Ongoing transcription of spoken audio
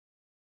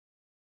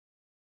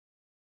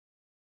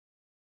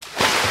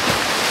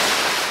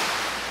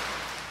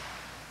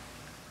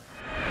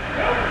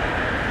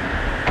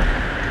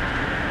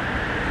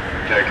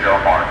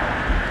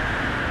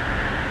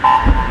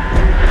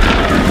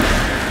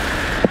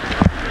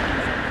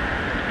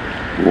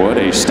What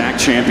a stacked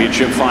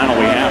championship final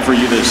we have for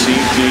you this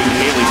evening.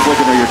 Hali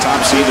Flickinger, your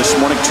top seed this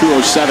morning,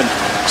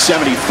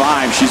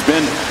 2:07.75. She's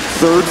been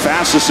third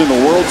fastest in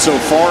the world so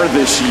far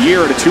this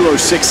year at a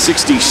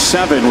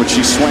 2:06.67, which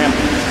she swam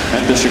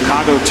at the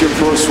Chicago Tier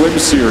Pro Swim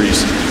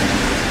Series.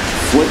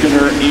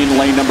 Flickinger in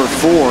lane number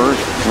 4,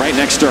 right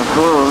next to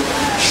her,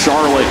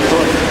 Charlotte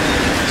Hook.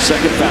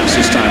 Second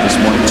fastest time this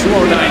morning,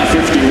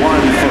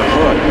 2:09.51 for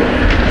Hook.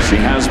 She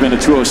has been a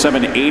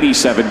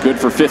 2:07.87, good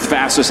for 5th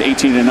fastest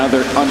 18 and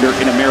under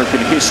in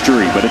American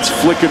history. But it's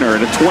Flickinger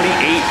at a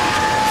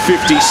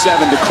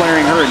 28.57,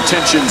 declaring her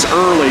intentions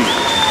early.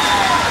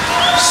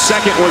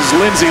 Second was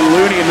Lindsay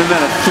Looney, and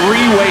then a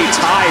three-way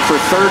tie for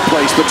third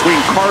place between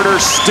Carter,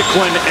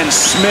 Stickland, and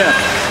Smith.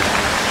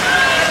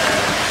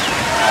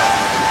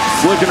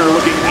 Flickinger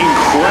looking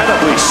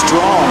incredibly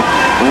strong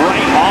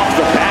right off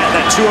the bat.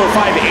 That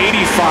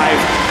 2:05.85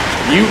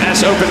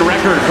 U.S. Open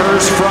record,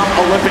 hers from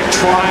Olympic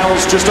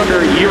trials just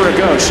under a year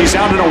ago. She's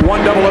out in a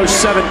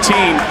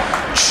 1:00.17,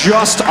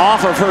 just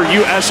off of her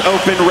U.S.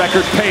 Open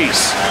record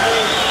pace.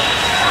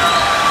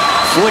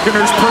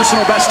 Flickinger's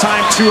personal best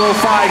time,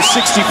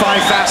 2:05.65,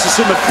 fastest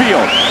in the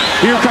field.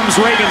 Here comes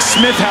Reagan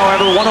Smith,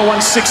 however,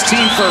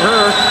 1:01.16 for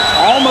her,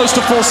 almost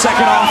a full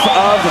second off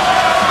of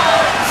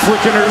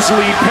Flickinger's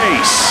lead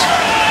pace.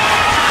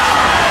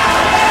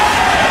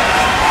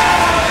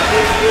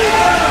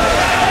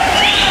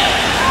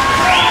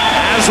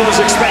 As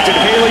was expected,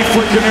 Hali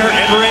Flickinger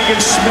and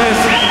Reagan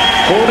Smith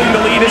holding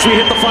the lead as we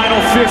hit the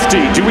final 50.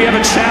 Do we have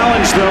a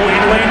challenge, though,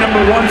 in lane number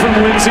 1 from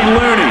Lindsay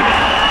Looney?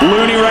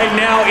 Looney right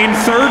now in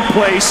third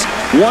place,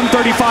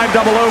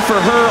 1:35.00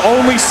 for her,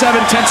 only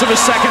 0.7 of a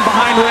second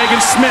behind Reagan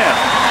Smith.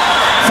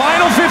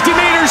 Final 50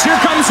 meters, here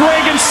comes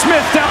Reagan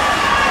Smith down.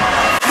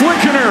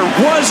 Flickinger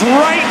was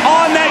right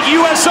on that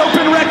U.S.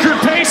 Open record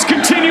pace,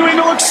 continuing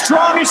to look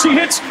strong as she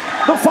hits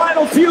the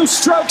final few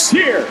strokes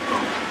here.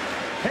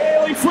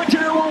 Hali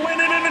Flickinger will win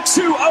it in a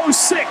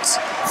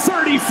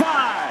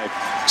 2:06.35.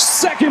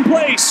 Second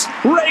place,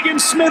 Reagan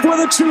Smith with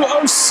a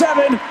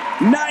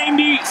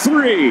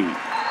 2:07.93.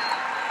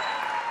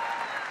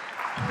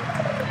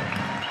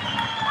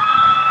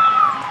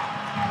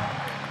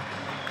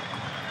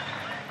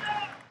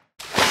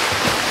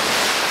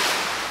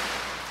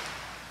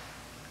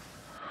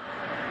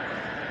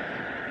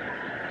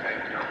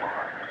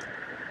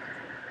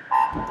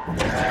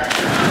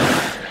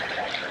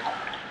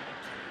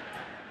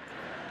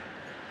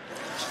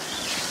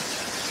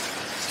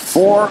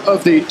 Four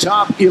of the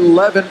top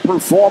 11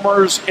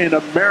 performers in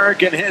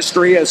American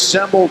history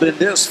assembled in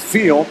this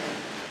field,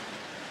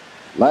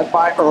 led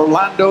by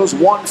Urlando's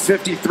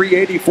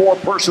 1:53.84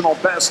 personal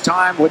best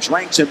time, which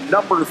ranks him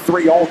number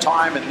 3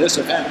 all-time in this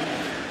event.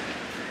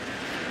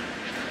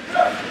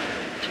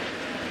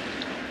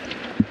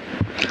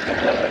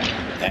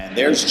 And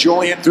there's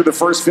Julian through the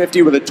first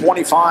 50 with a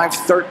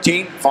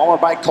 25.13,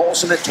 followed by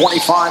Curzan at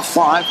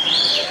 25.5,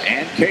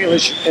 and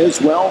Caeleb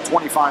as well,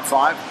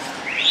 25.5.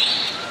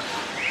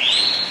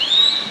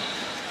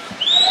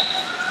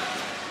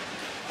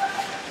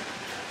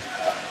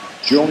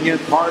 Julian,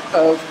 part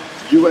of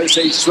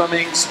USA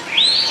Swimming's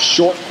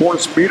short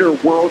course meter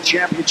world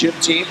championship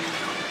team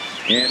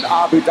in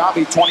Abu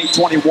Dhabi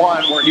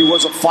 2021, where he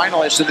was a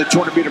finalist in the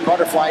 200-meter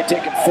butterfly,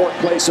 taking 4th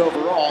place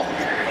overall.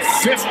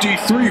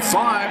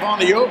 53.5 on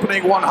the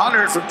opening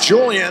 100 from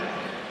Julian.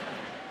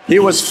 He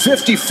was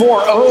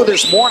 54.0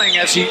 this morning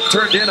as he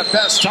turned in a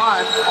best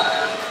time.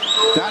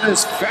 That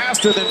is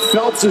faster than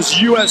Phelps'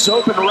 US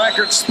Open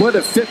record split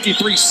of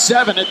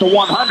 53.7 at the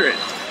 100.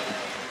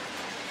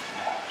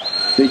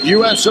 The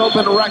US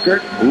Open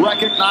record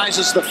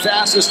recognizes the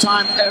fastest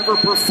time ever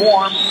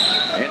performed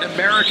in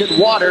American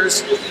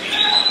waters.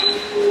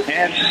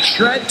 And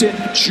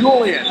Trendon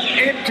Julian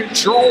in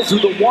control through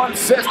the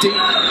 150,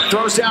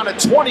 throws down a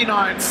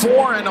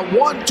 29.4 and a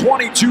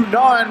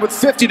 1:22.9 with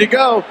 50 to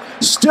go,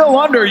 still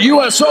under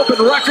US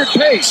Open record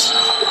pace.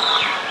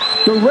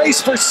 The race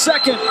for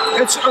second,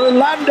 it's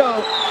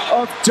Urlando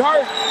of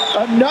Dart,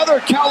 another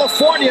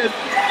Californian,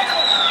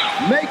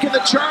 making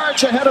the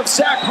charge ahead of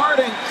Zach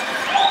Harding.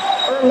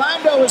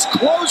 Urlando is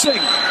closing.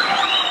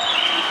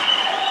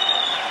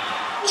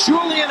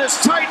 Julian is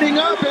tightening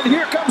up, and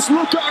here comes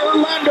Luca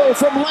Urlando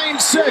from lane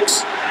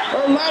 6.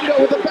 Urlando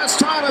with the best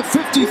time of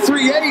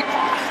 53.8.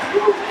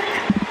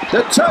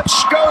 The touch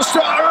goes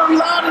to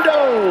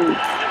Urlando.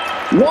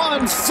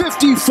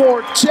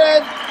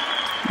 1:54.10.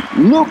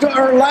 Luca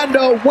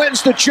Urlando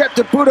wins the trip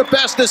to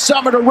Budapest this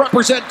summer to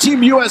represent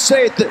Team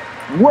USA at the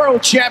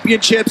World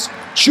Championships.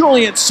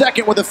 Julian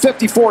second with a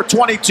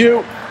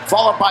 54.22,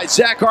 followed by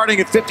Zach Harding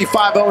at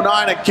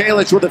 55.09 and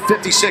Caeleb with a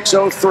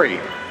 56.03.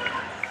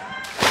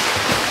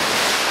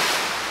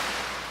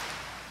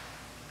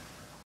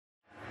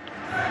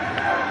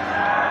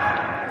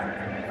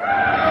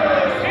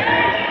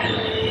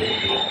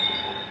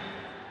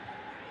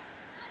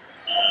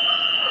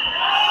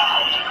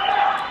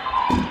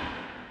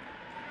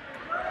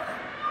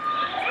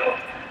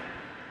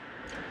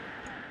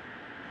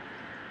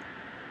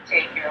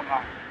 Take your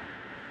mark.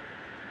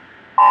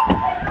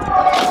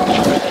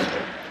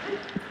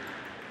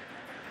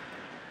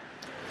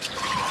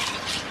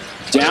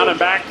 Down and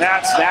back,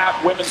 that's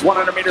that. Women's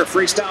 100-meter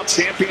freestyle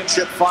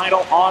championship final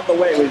on the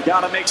way. We've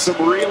got to make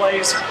some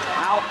relays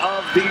out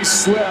of these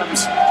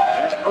swims.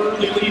 An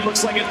early lead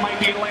looks like it might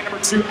be in lane number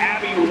 2,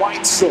 Abby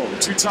Weitzel,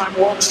 two-time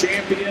world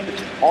champion.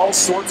 All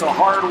sorts of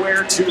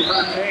hardware to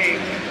her name.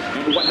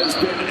 And what has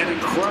been an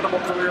incredible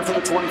career for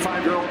the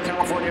 25-year-old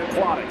California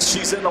Aquatics.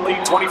 She's in the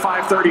lead,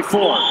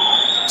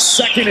 25-34.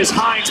 Second is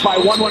Hinds by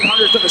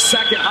 1/100th of a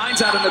second.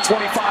 Hinds out in the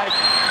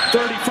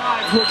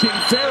 25-35, looking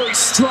very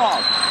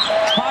strong.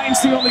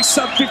 Hinds the only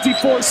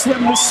sub-54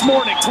 swim this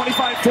morning.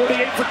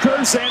 25-48 for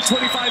Curzan,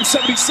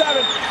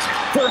 25-77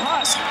 for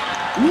Huske.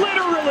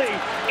 Literally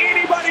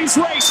anybody's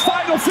race.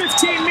 Final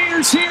 15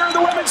 meters here in the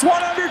women's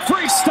 100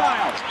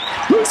 freestyle.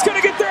 Who's going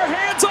to get their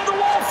hands on the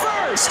wall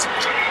first?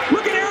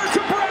 Look at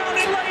Erika Brown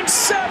in lane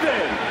 7.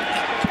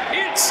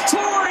 It's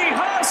Torri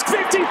Huske,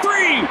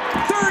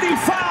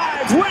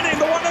 53-35, winning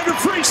the 100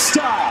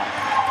 freestyle.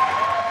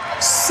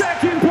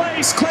 Second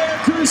place,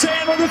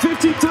 Curzan with a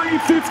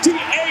 53-58.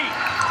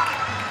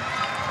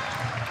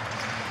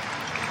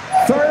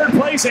 Third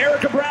place,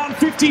 Erika Brown,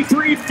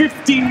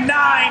 53-59.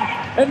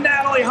 And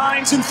Natalie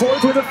Hinds in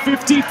fourth with a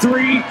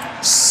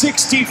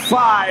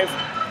 53-65.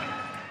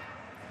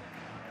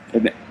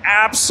 An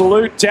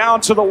absolute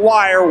down to the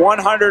wire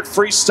 100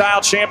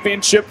 freestyle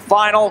championship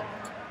final.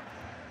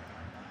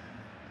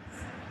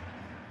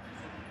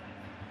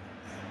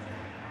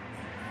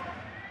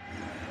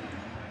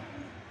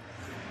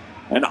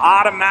 And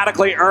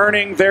automatically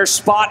earning their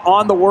spot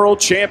on the world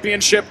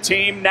championship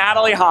team,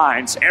 Natalie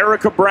Hinds,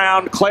 Erika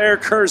Brown,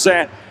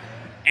 Curzan,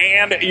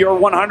 and your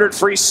 100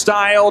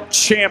 freestyle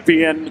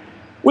champion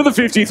with a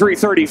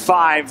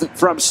 53-35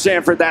 from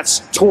Stanford.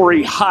 That's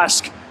Torri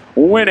Huske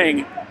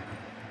winning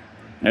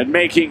and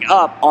making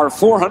up our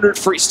 400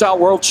 freestyle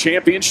world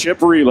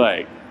championship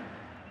relay.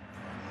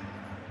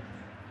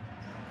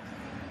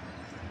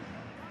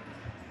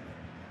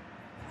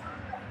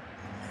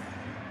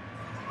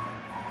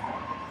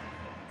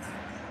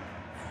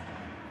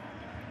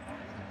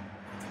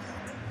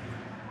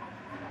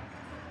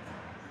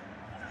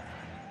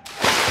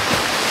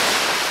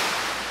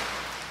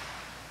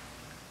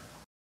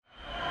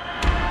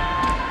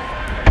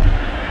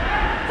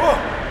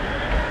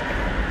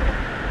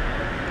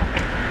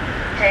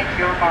 Take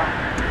your mark.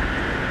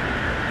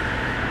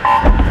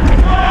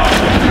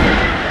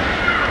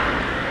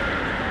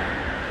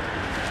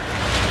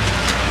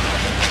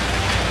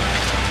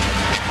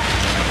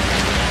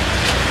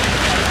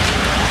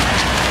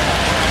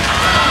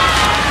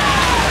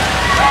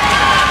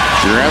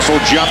 Dressel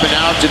jumping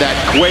out to that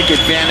quick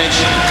advantage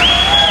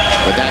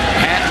with that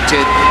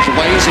patented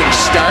blazing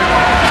start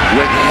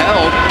with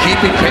Held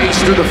keeping pace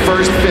through the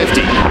first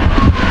 50.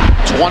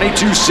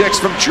 22-6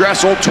 from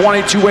Dressel,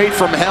 22-8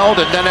 from Held,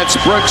 and then it's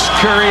Brooks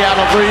Curry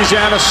out of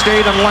Louisiana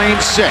State in lane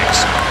 6.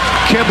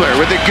 Kibler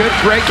with a good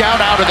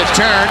breakout out of the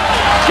turn,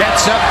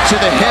 gets up to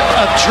the hip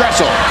of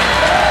Dressel.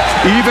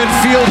 Even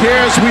field here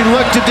as we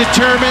look to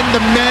determine the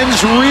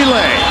men's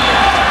relay.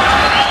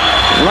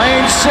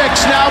 Lane 6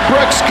 now,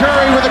 Brooks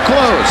Curry with a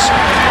close.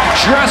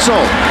 Dressel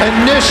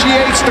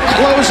initiates the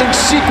closing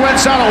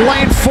sequence out of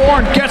lane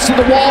 4 and gets to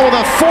the wall with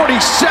a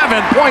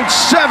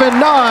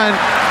 47.79.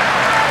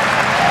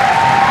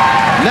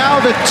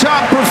 Now the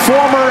top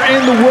performer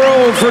in the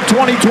world for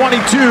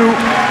 2022.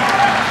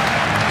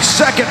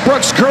 Second,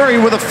 Brooks Curry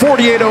with a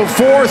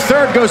 48.04.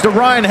 Third goes to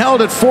Ryan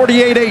Held at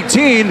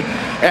 48.18.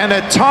 And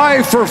a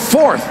tie for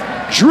fourth,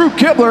 Drew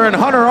Kibler and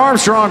Hunter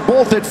Armstrong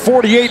both at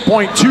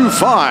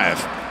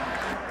 48.25.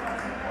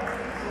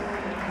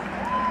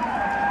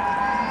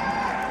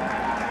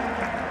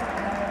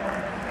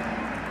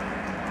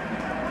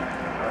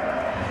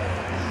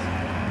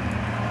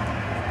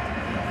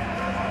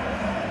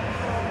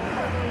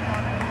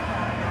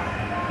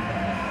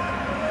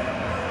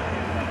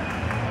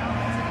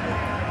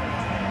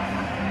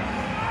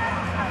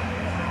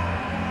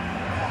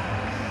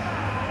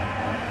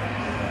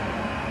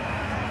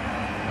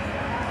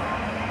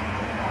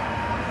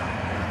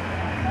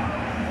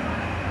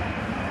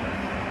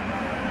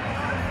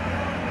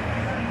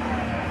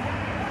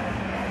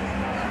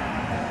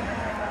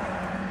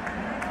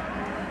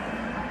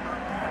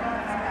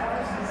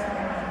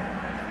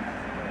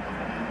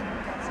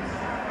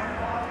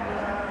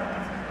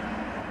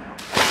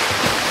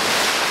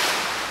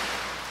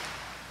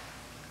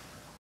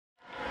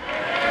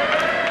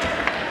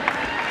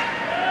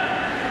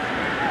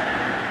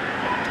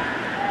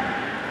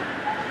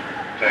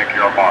 Take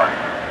your mark.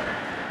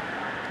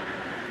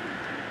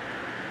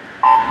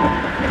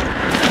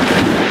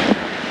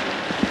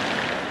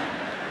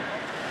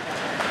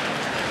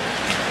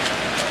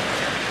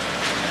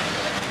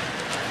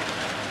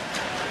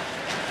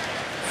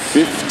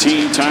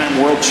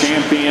 Time world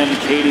champion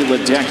Katie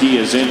Ledecky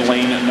is in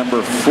lane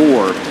number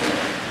 4.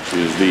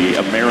 She is the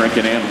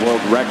American and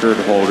world record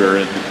holder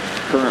and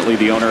currently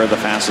the owner of the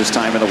fastest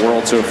time in the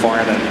world so far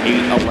at an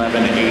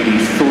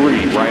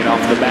 8:11.83 right off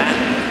the bat.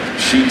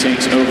 She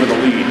takes over the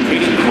lead.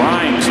 Katie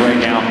Grimes right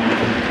now,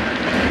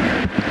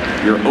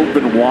 your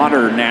open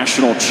water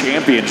national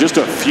champion. Just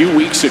a few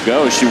weeks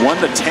ago, she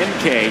won the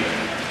 10K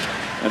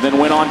and then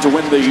went on to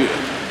win the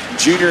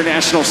Junior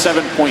National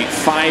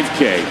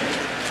 7.5K.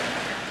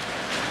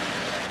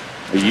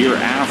 A year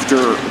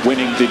after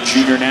winning the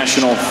Junior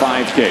National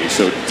 5K.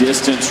 So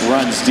distance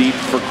runs deep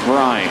for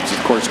Grimes.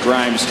 Of course,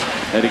 Grimes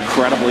had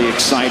incredibly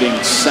exciting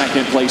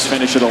second place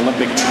finish at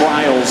Olympic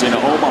trials in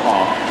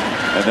Omaha.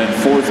 And then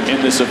fourth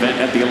in this event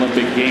at the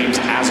Olympic Games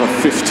as a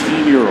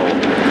 15-year-old.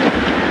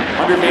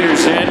 100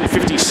 meters in,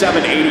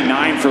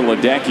 57.89 for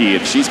Ledecky.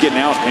 And she's getting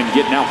out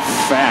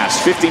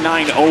fast.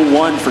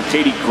 59.01 for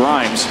Katie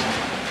Grimes.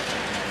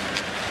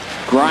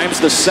 Grimes,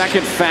 the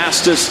second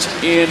fastest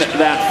in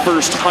that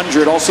first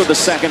 100, also the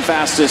second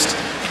fastest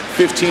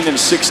 15 and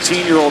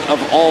 16-year-old of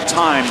all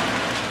time,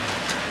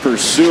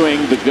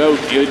 pursuing the GOAT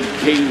in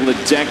Katie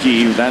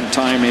Ledecky. That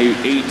time a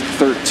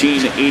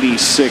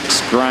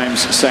 8:13.86. Grimes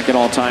second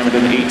all time at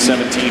an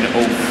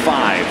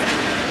 8:17.05.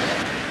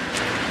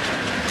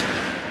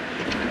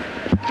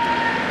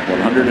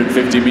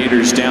 150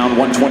 meters down,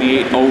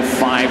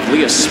 128.05.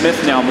 Leah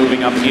Smith now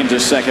moving up into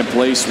second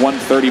place,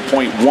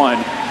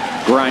 130.1.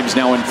 Grimes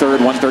now in third,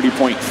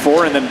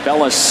 130.4, and then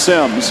Bella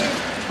Sims,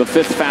 the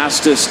fifth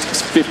fastest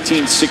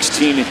 15,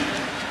 16,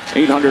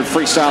 800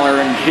 freestyler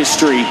in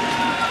history,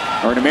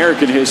 or in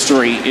American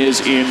history,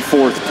 is in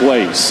fourth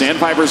place.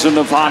 Sandpipers of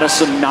Nevada,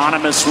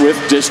 synonymous with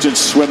distance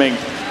swimming.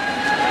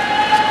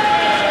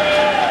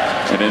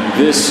 And in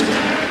this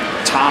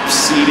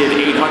top-seeded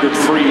 800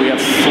 free, we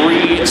have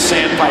three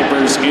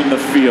Sandpipers in the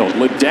field.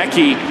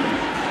 Ledecky,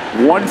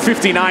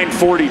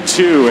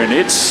 159.42, and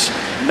it's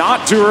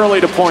not too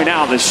early to point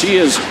out that she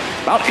is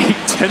about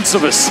 0.8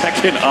 of a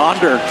second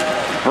under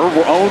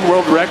her own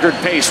world record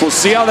pace. We'll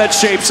see how that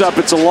shapes up.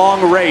 It's a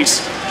long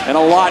race, and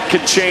a lot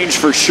can change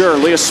for sure.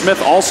 Leah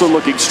Smith also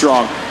looking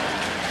strong,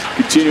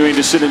 continuing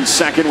to sit in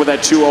second with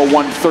that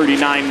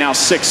 2:01.39, now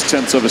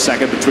 0.6 of a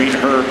second between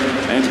her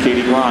and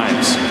Katie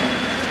Grimes.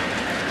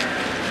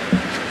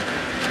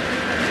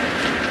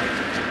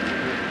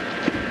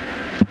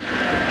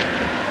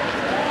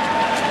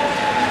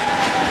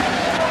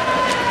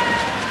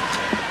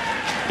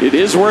 It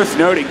is worth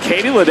noting,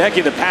 Katie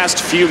Ledecky, the past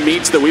few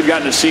meets that we've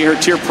gotten to see her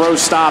tier pro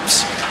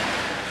stops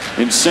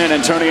in San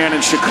Antonio and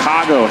in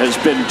Chicago, has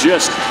been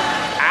just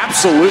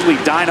absolutely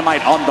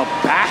dynamite on the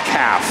back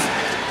half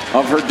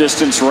of her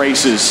distance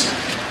races.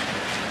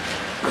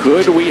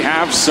 Could we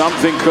have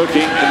something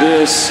cooking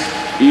this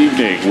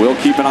evening? We'll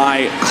keep an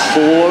eye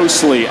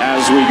closely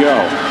as we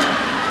go.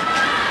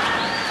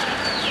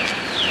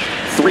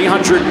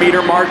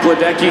 300-meter mark,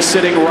 Ledecky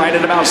sitting right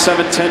at about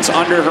 0.7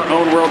 under her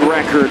own world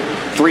record.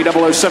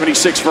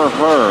 3:00.76 for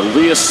her.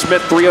 Leah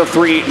Smith,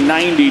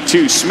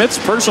 3:03.92. Smith's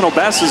personal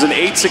best is an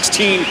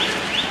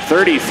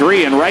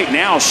 8:16.33, and right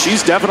now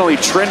she's definitely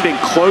trending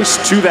close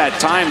to that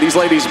time. These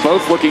ladies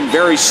both looking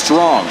very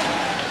strong.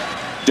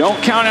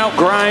 Don't count out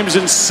Grimes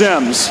and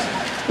Sims.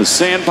 The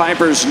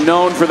Sandpipers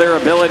known for their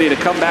ability to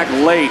come back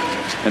late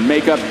and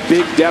make up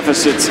big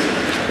deficits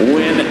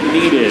when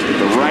needed.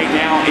 But right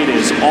now it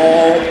is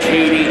all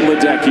Katie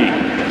Ledecky.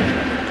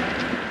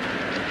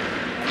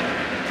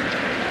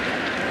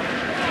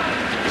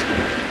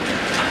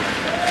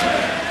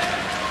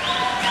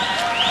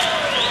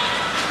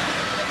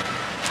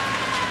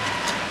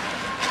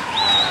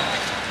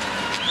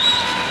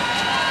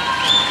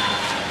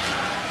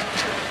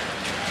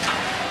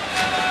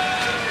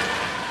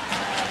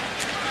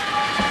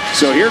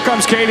 So here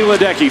comes Katie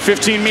Ledecky,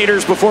 15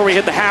 meters before we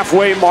hit the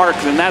halfway mark,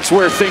 and that's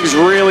where things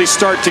really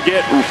start to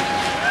get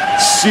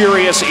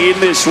serious in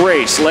this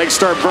race. Legs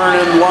start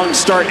burning, lungs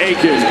start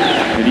aching,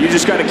 and you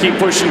just got to keep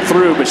pushing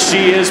through, but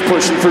she is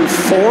pushing through.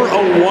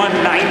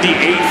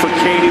 4:01.98 for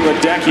Katie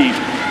Ledecky.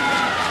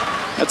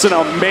 That's an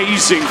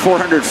amazing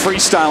 400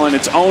 freestyle in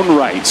its own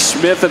right.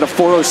 Smith at a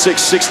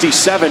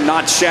 4:06.67,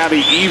 not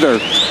shabby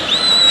either.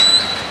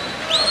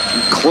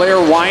 And Claire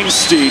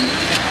Weinstein,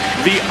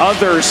 the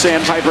other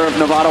Sandpiper of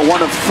Nevada,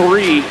 one of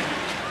three,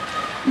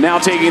 now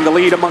taking the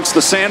lead amongst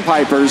the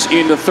Sandpipers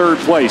into third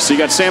place. So you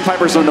got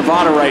Sandpipers of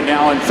Nevada right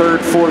now in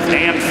third, fourth,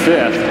 and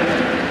fifth.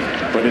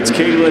 But it's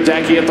Katie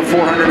Ledecky at the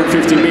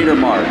 450-meter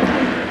mark.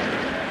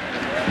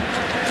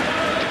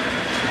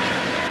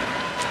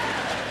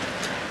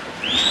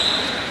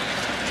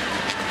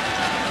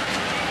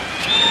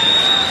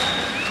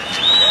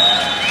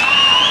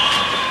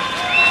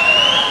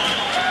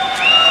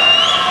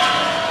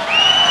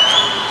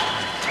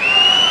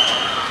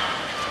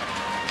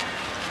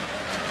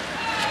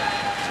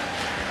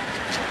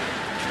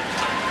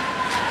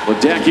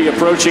 Ledecky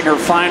approaching her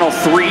final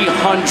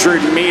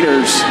 300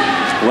 meters.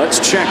 Let's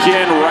check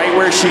in right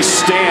where she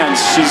stands.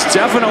 She's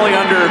definitely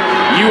under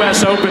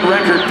U.S. Open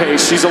record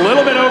pace. She's a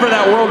little bit over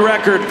that world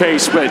record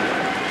pace, but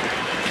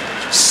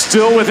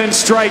still within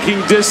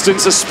striking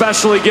distance,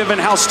 especially given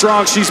how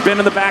strong she's been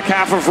in the back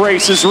half of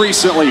races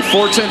recently.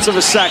 0.4 of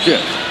a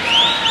second.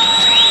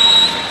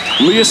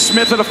 Leah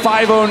Smith at a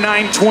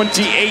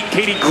 5:09.28.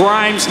 Katie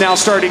Grimes now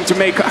starting to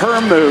make her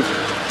move,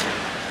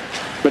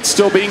 but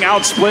still being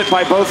outsplit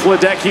by both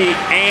Ledecky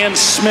and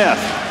Smith.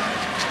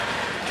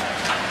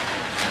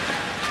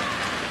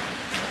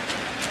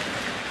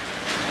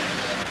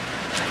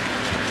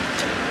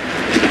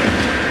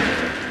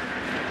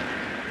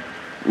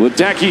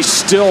 Ledecky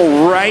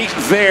still right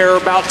there,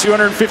 about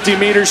 250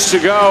 meters to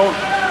go.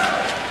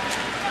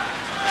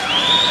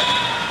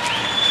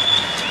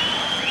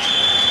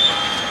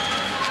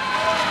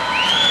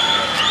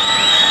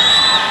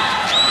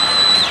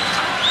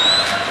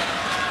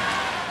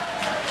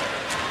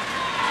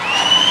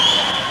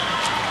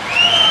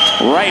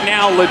 Right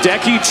now,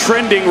 Ledecky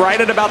trending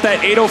right at about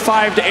that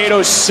 805 to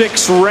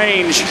 806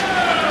 range,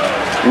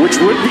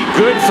 which would be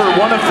good for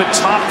one of the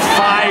top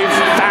 5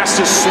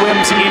 fastest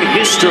swims in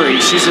history.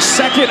 She's a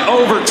second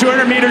over,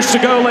 200 meters to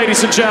go,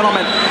 ladies and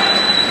gentlemen.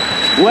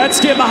 Let's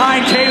get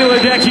behind Katie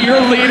Ledecky, your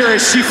leader,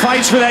 as she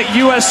fights for that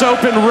U.S.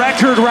 Open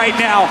record right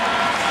now.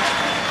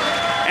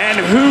 And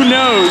who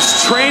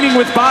knows, training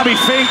with Bobby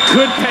Finke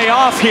could pay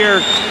off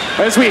here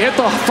as we hit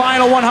the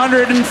final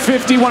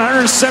 150,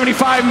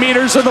 175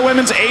 meters of the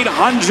women's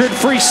 800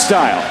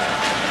 freestyle.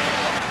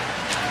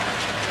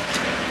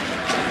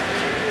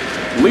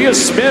 Leah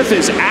Smith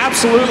is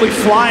absolutely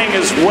flying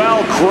as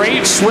well.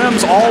 Great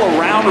swims all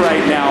around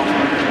right now.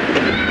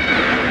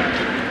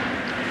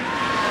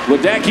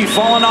 Ledecky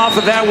falling off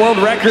of that world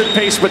record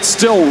pace, but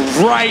still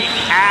right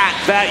at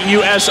that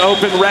U.S.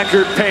 Open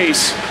record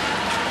pace.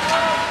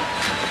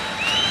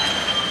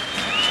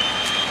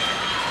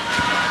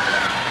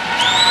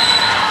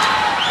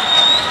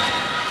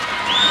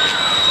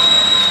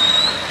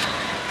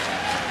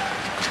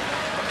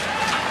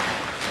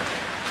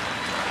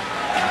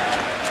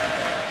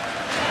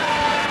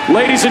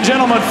 Ladies and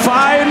gentlemen,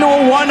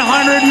 final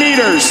 100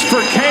 meters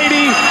for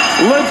Katie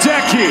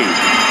Ledecky,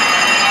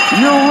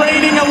 your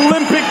reigning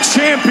Olympic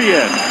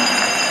champion.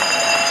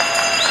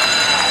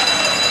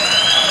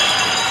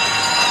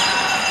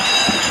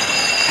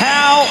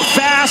 How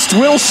fast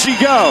will she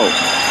go?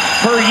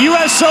 Her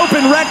U.S.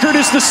 Open record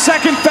is the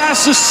second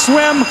fastest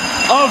swim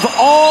of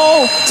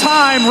all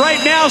time. Right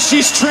now,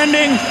 she's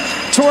trending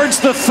towards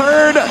the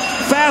third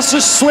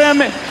fastest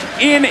swim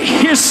in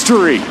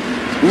history.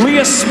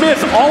 Leah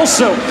Smith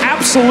also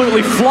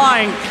absolutely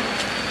flying.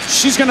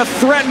 She's gonna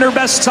threaten her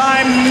best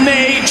time,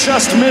 may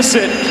just miss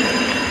it.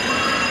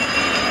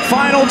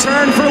 Final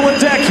turn for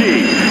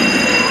Ledecky.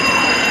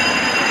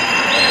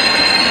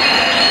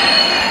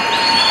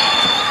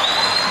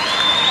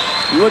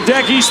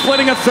 Ledecky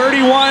splitting a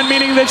 31,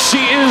 meaning that she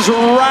is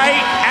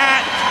right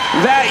at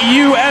that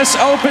U.S.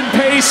 Open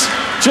pace,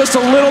 just a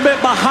little bit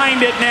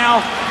behind it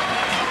now.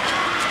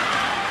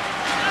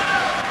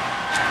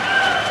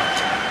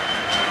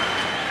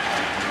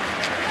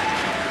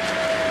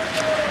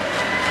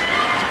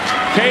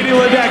 Katie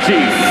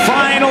Ledecky,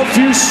 final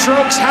few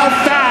strokes. How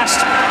fast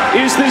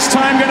is this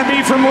time going to be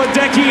from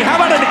Ledecky? How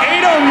about an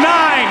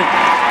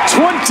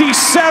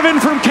 8:09.27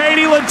 from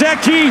Katie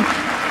Ledecky?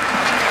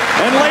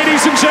 And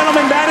ladies and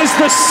gentlemen, that is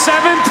the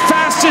 7th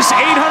fastest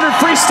 800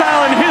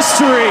 freestyle in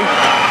history.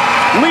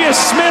 Leah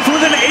Smith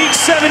with an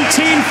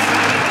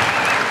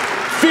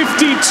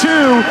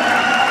 8:17.52.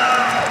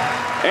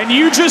 And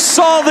you just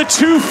saw the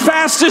 2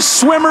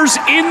 fastest swimmers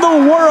in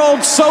the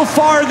world so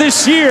far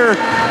this year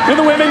in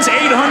the women's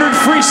 800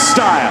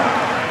 freestyle.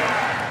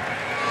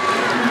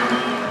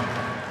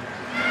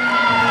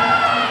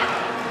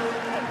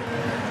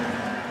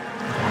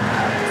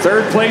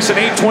 Third place at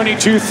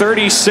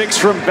 8:22.36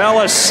 from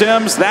Bella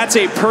Sims. That's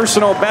a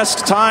personal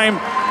best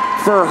time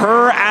for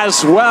her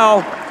as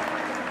well.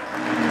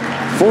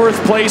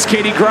 Fourth place,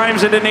 Katie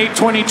Grimes at an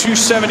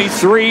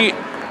 8:22.73.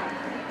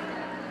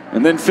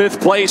 And then 5th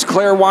place,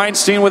 Claire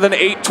Weinstein with an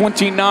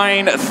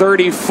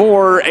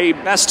 8:29.34, a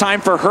best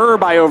time for her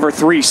by over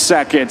 3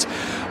 seconds.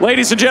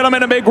 Ladies and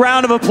gentlemen, a big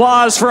round of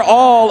applause for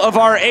all of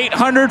our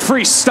 800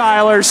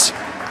 freestylers.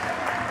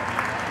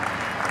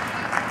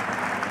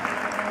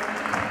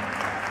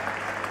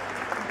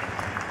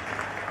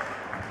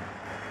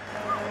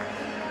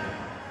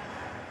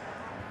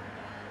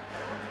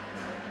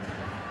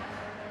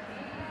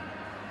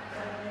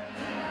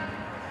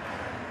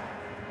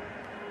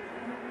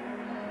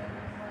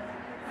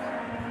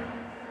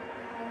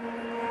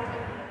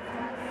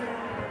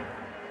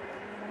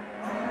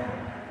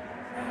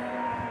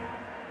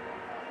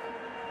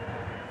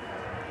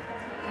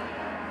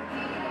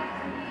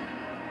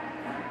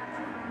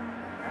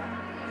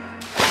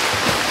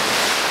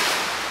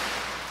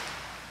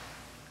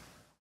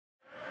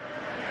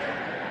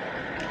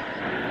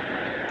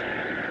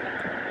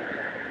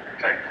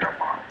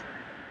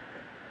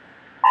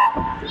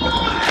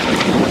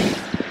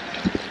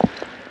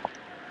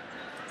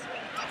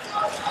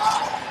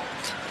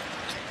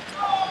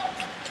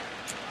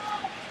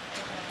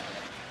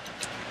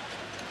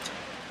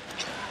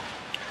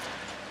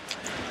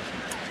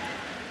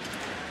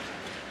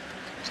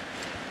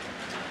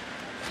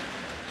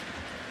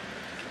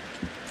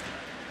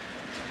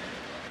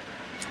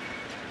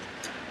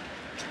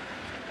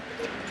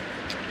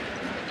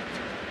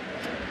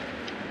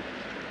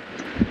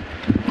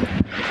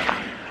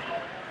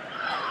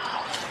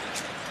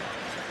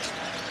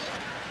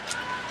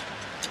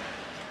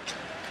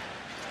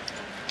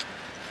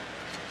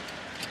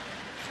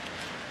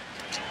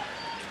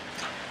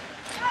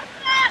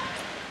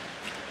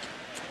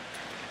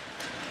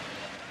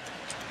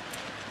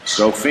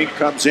 So Finke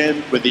comes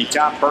in with the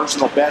top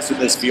personal best in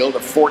this field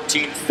of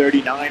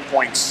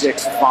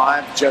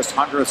 14:39.65, just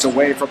hundredths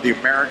away from the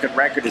American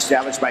record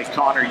established by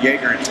Connor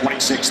Yeager in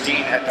 2016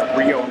 at the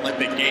Rio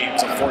Olympic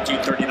Games of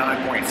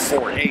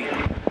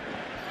 14:39.48.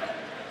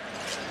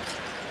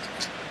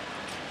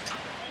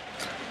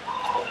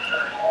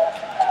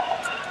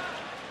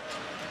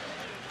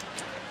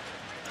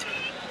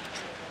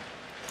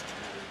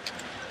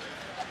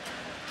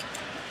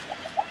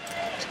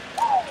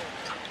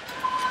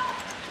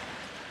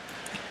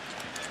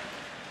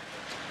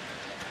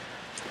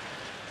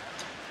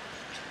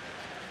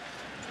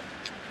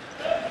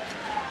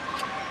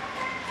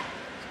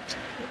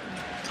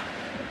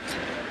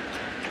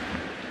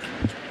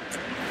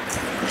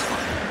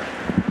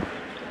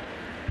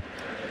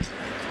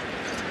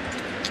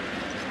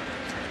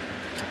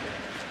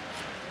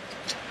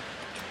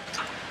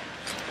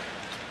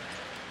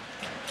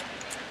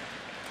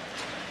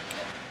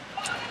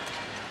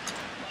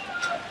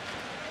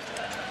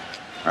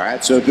 All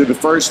right, so through the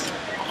first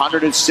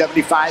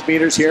 175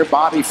 meters here,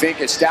 Bobby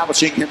Finke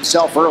establishing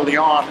himself early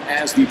on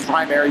as the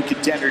primary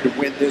contender to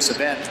win this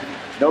event.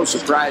 No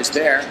surprise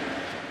there.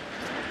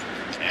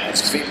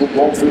 As Finke will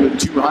roll through the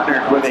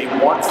 200 with a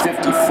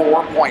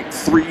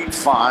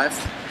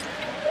 154.35.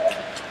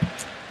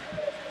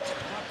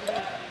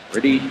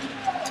 Pretty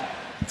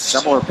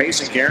similar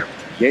pacing here.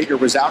 Yeager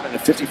was out in a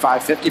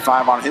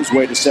 55.55 on his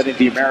way to setting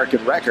the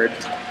American record.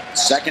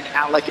 Second,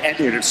 Alec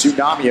Enyart of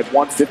Tsunami at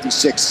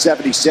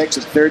 156.76,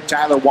 and third,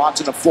 Tyler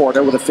Watson of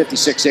Florida with a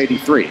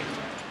 56.83.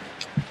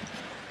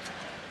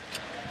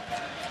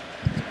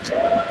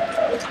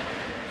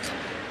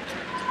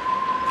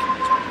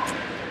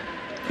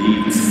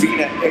 The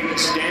FINA age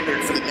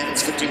standard for the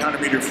men's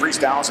 1500-meter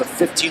freestyle is a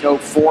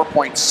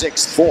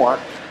 15:04.64,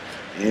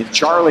 and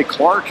Charlie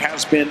Clark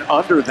has been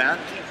under that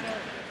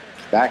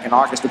back in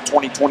August of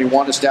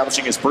 2021,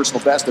 establishing his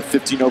personal best of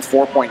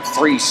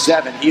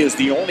 15:04.37. He is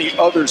the only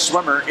other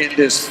swimmer in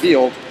this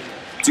field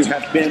to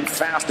have been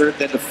faster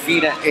than the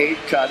FINA 8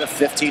 cut of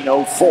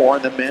 15:04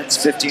 in the men's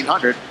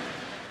 1500,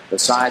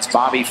 besides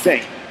Bobby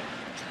Finke.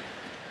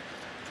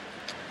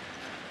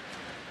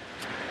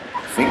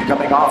 Finke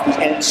coming off the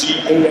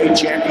NCAA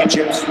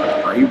championships,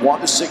 where he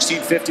won the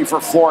 1650 for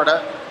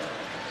Florida.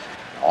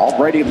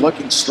 Already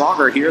looking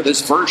stronger here, this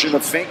version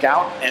of Finke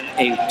out, and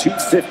a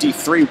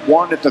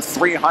 2:53.1 at the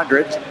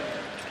 300.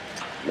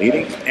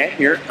 Leading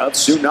Enyart of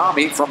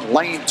Tsunami from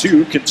lane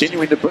 2,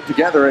 continuing to put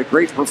together a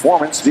great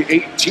performance. The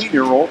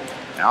 18-year-old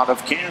out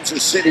of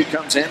Kansas City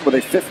comes in with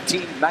a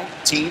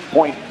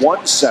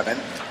 15:19.17.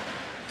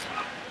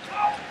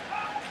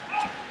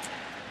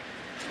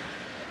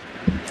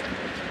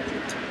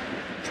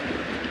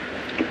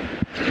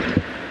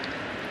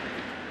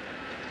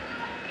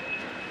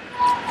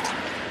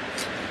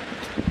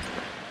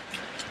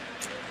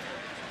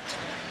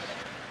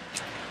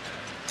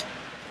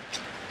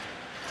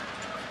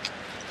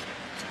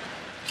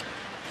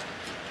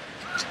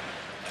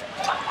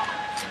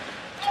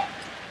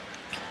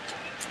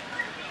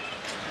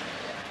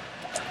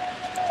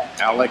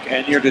 Alec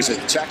Enyart is a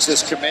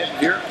Texas commit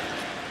here,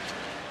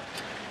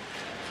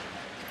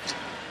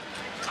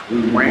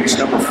 who ranks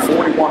number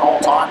 41 all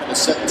time in the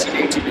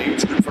 17-18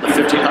 age group for the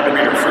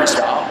 1500-meter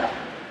freestyle.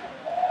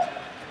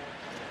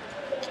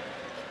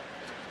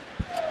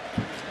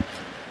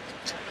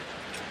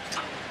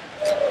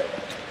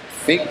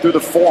 Finke through the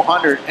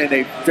 400 in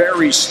a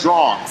very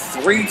strong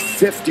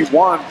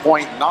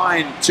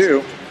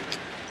 3:51.92.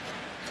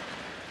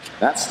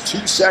 That's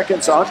 2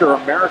 seconds under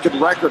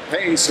American record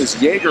pace, as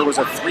Yeager was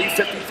a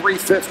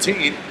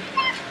 3:53.15.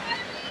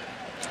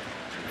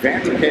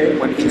 Vanderkay,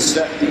 when he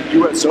set the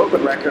U.S.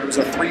 Open record, was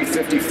a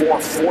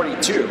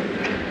 3:54.42.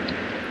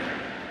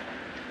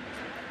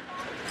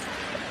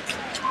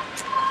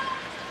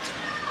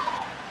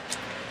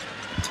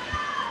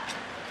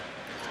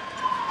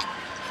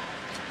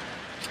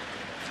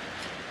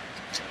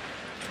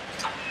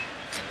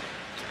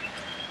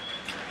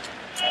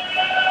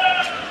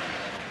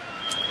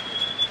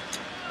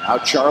 Now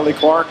Charlie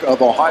Clark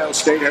of Ohio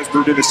State has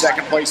moved into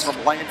second place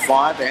from lane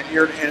 5.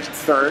 Enyart in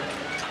third.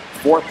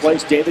 Fourth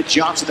place, David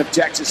Johnson of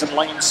Texas in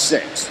lane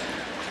 6.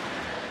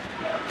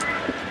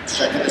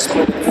 Checking this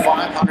split in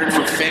 500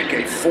 for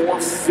Finke, a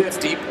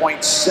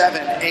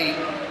 4:50.78.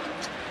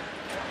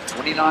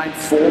 29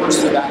 fours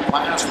for that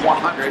last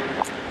 100.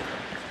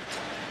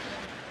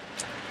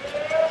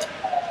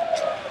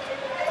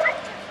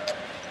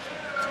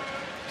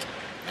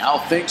 Now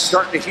things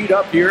starting to heat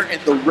up here in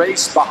the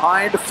race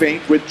behind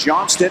Finke, with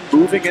Johnston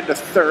moving into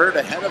third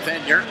ahead of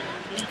Enyart.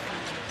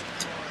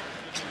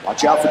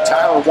 Watch out for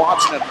Tyler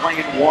Watson at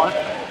lane 1,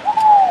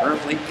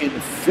 currently in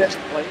 5th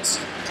place.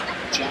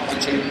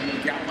 Challenging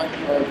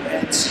Gallant of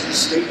NC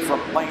State from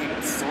lane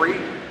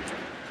 3.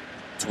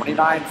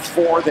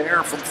 29.4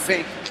 there from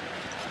Finke.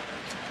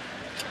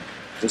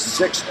 The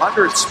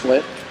 600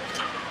 split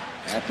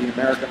at the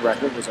American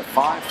record was a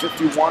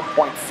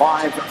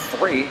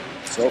 5:51.53.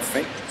 So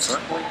Finke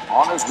certainly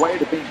on his way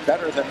to being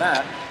better than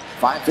that.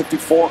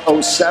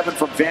 5:54.07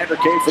 from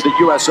Vanderkay for the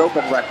U.S.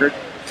 Open record.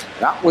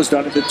 That was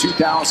done at the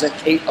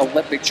 2008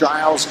 Olympic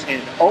trials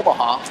in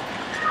Omaha.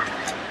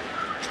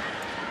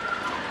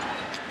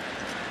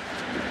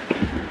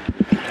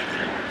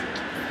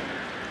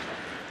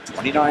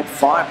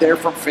 .29.5 there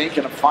from Finke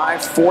and a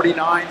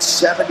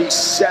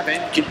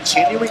 5:49.77,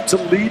 continuing to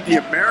lead the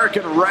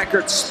American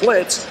record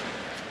splits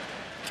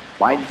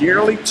by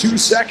nearly 2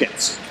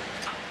 seconds.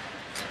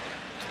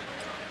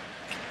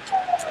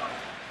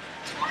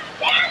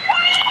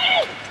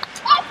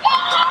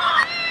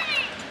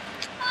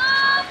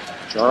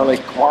 Charlie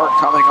Clark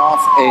coming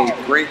off a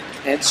great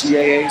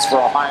NCAAs for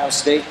Ohio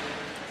State.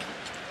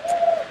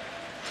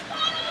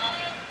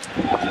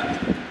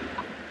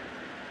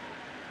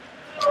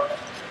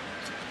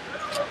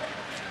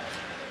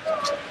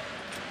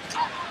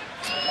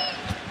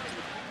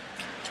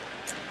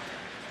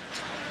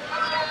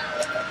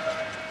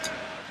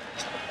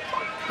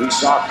 We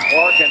saw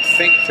Clark and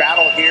Finke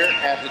battle here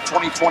at the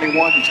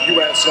 2021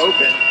 U.S.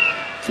 Open,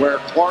 where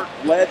Clark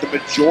led the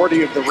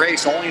majority of the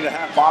race, only to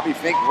have Bobby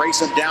Finke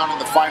race him down in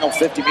the final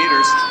 50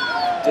 meters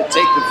to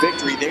take the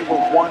victory. They were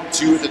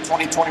 1-2 at the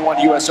 2021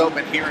 U.S.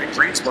 Open here in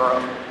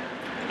Greensboro.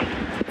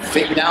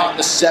 Finke now at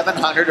the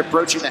 700,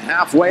 approaching the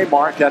halfway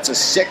mark. That's a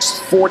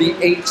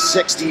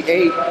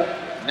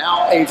 6:48.68.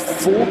 Now a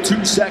full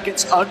 2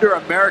 seconds under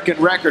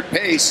American record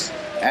pace,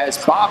 as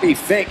Bobby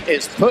Finke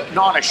is putting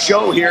on a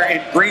show here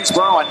in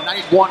Greensboro on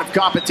night one of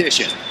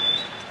competition.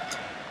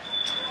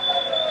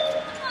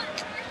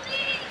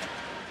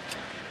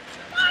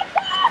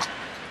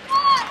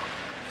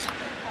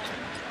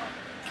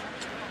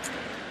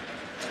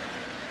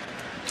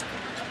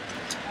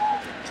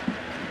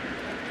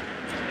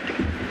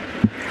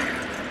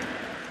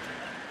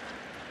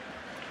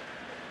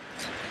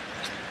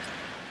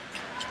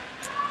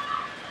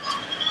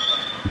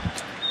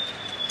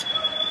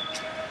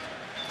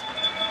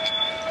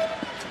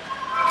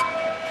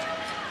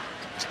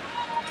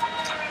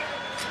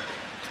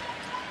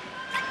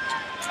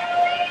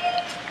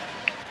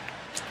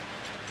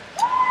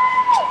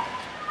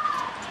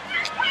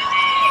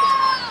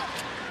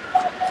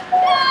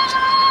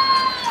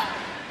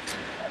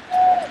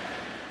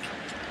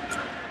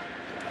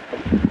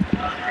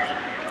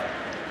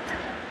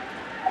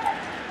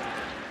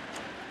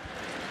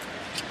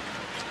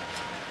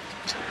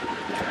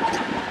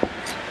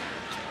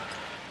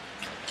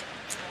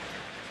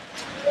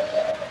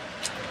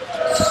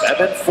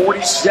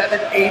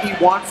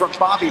 .47.81 from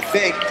Bobby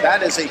Finke.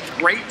 That is a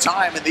great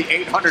time in the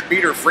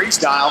 800-meter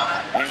freestyle.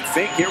 And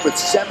Finke here with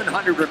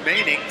 700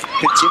 remaining,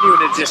 continuing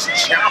to just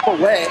chop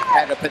away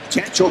at a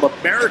potential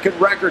American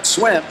record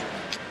swim,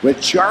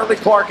 with Charlie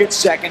Clark at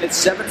second at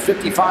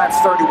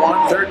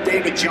 7:55.31. Third,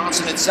 David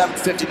Johnson at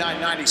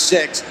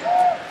 7:59.96.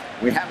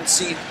 We haven't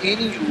seen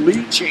any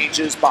lead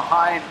changes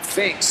behind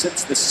Finke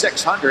since the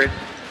 600,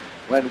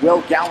 when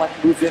Will Gallant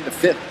moved into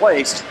 5th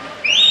place.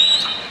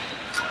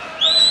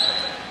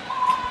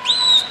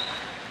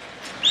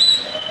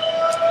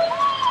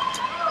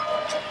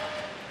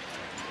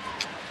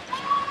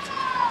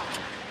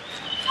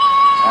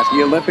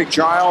 The Olympic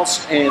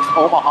trials in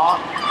Omaha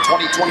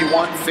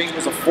 2021, Finke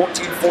was a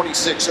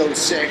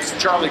 14:46.06.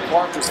 Charlie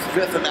Clark was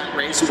 5th in that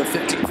race with a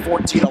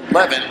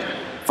 15:14.11,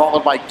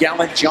 followed by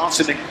Gallant,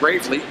 Johnson, and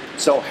Gravely.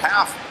 So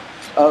half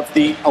of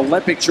the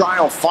Olympic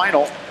trial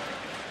final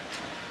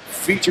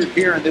featured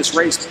here in this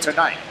race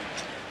tonight.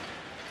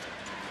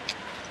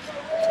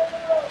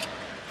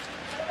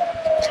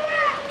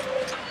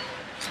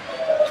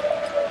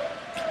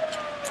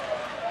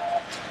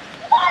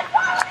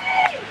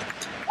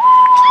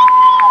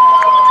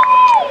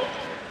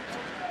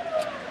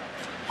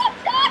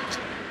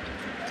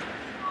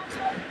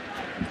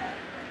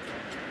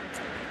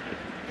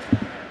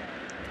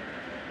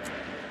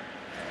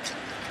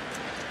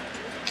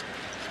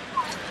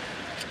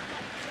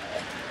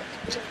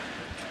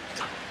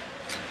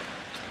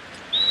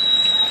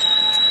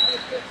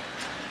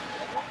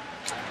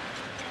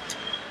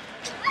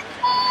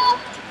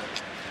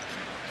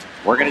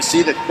 We're going to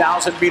see the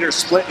 1,000-meter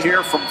split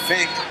here from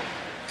Finke.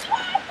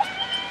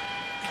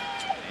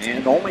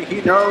 And only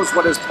he knows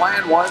what his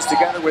plan was,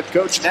 together with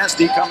Coach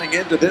Nesty, coming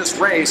into this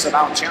race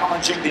about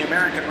challenging the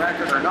American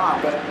record or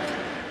not. But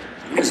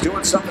he is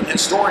doing something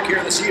historic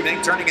here this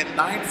evening, turning in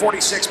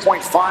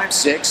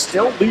 9:46.56,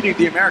 still leading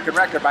the American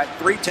record by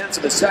 0.3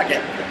 of a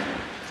second.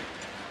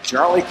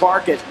 Charlie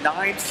Clark at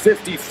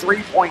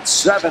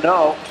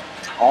 9:53.70.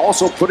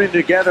 Also putting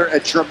together a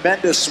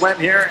tremendous swim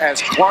here,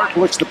 as Clark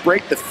looks to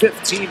break the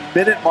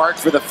 15-minute mark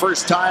for the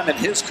first time in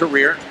his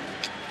career.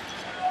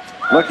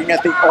 Looking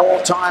at the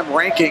all-time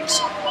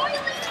rankings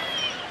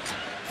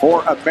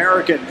for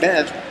American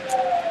men,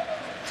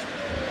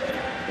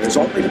 there's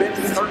only been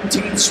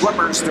 13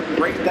 swimmers to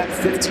break that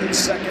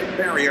 15-second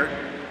barrier.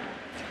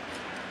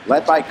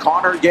 Led by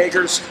Connor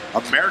Yeager's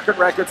American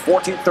record,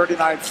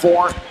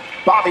 14:39.4.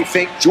 Bobby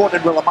Finke, Jordan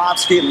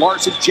Wilimowski,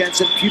 Larson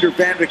Jensen, Peter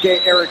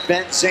Vanderkay, Eric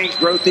Bent, Zane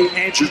Grothe,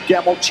 Andrew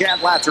Gemmel, Chad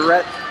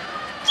Latourette,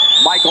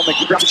 Michael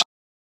McGrath.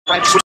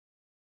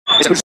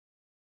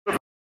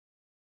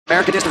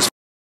 American distance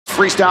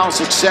freestyle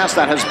success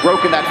that has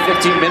broken that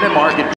 15-minute mark.